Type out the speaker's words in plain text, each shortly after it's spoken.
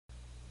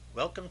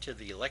Welcome to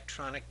the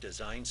Electronic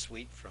Design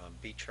Suite from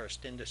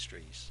Beechhurst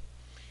Industries.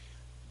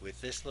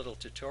 With this little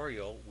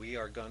tutorial, we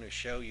are going to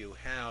show you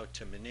how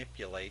to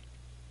manipulate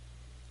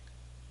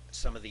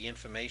some of the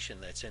information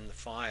that's in the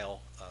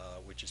file,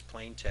 which is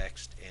plain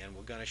text, and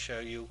we're going to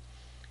show you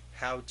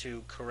how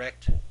to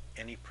correct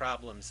any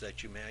problems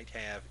that you might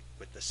have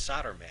with the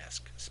solder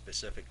mask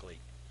specifically.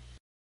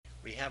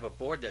 We have a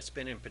board that's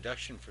been in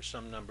production for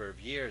some number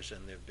of years,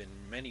 and there have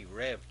been many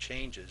rev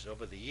changes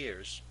over the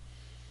years.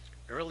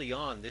 Early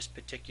on, this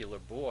particular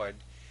board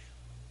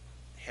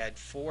had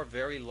four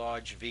very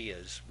large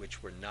vias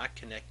which were not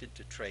connected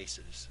to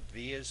traces,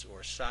 vias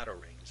or solder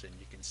rings, and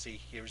you can see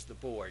here's the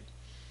board,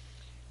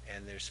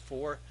 and there's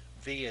four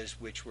vias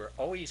which were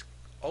always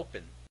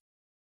open,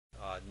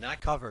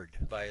 not covered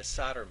by a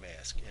solder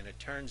mask. And it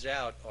turns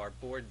out our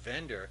board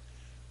vendor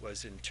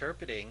was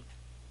interpreting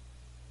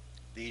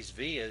these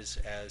vias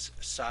as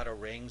solder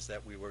rings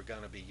that we were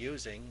going to be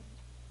using.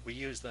 We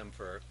use them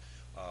for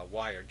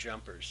wire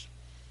jumpers,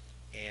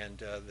 and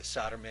the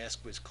solder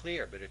mask was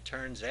clear, but it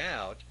turns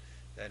out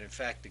that in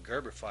fact the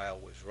Gerber file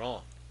was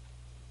wrong,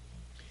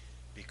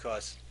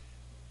 because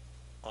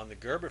on the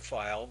Gerber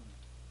file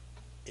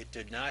it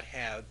did not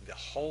have the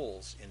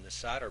holes in the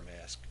solder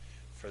mask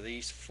for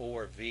these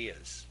four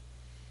vias.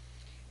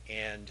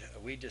 And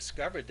we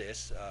discovered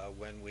this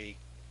when we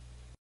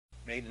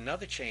made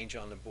another change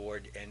on the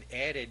board and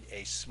added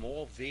a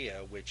small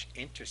via which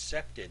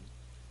intercepted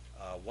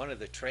one of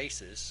the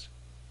traces.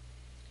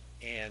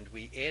 And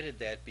we added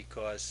that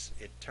because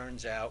it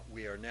turns out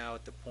we are now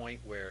at the point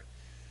where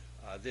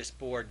this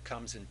board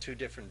comes in two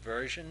different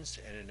versions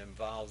and it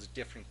involves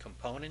different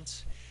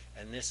components,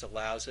 and this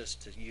allows us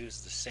to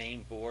use the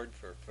same board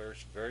for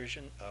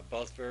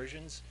both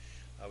versions.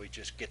 We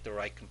just get the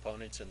right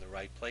components in the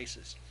right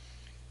places.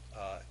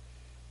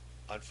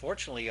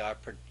 Unfortunately, our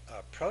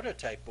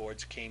prototype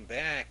boards came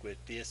back with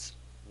this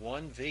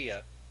one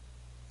via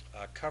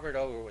covered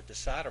over with the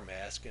solder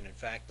mask, and in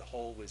fact the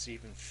hole was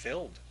even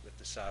filled with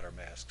the solder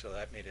mask, so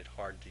that made it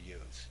hard to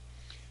use.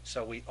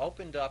 So we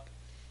opened up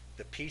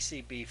the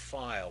PCB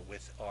file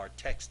with our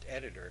text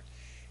editor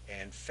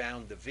and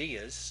found the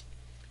vias,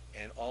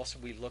 and also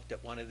we looked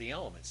at one of the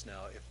elements.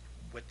 Now,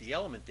 with the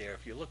element there,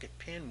 if you look at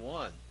pin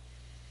 1,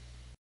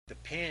 the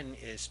pin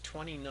is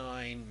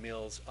 29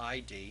 mils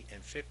ID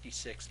and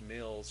 56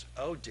 mils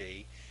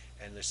OD,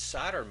 and the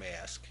solder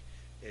mask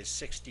is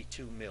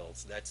 62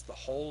 mils. That's the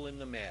hole in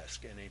the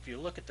mask. And if you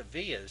look at the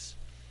vias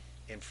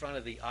in front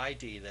of the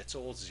ID, that's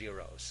all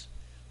zeros.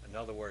 In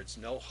other words,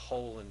 no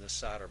hole in the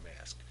solder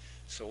mask.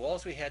 So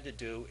all we had to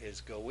do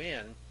is go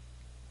in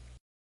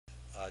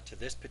to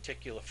this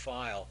particular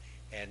file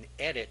and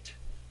edit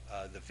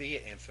the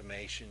via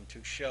information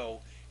to show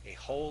a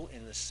hole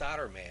in the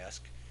solder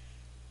mask,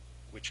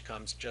 which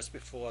comes just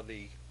before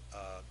the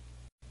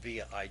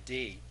via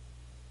ID,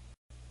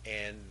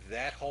 and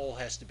that hole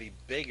has to be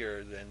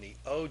bigger than the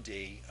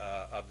OD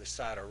of the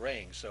solder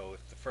ring. So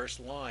if the first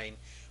line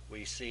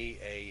we see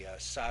a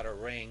solder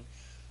ring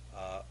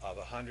of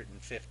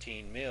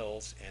 115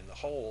 mils and the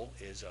hole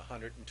is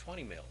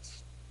 120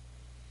 mils.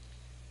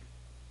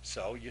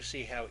 So you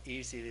see how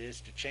easy it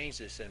is to change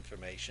this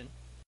information,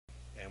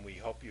 and we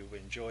hope you've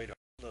enjoyed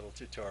our little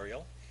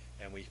tutorial,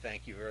 and we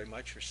thank you very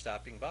much for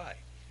stopping by.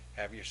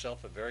 Have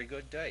yourself a very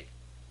good day.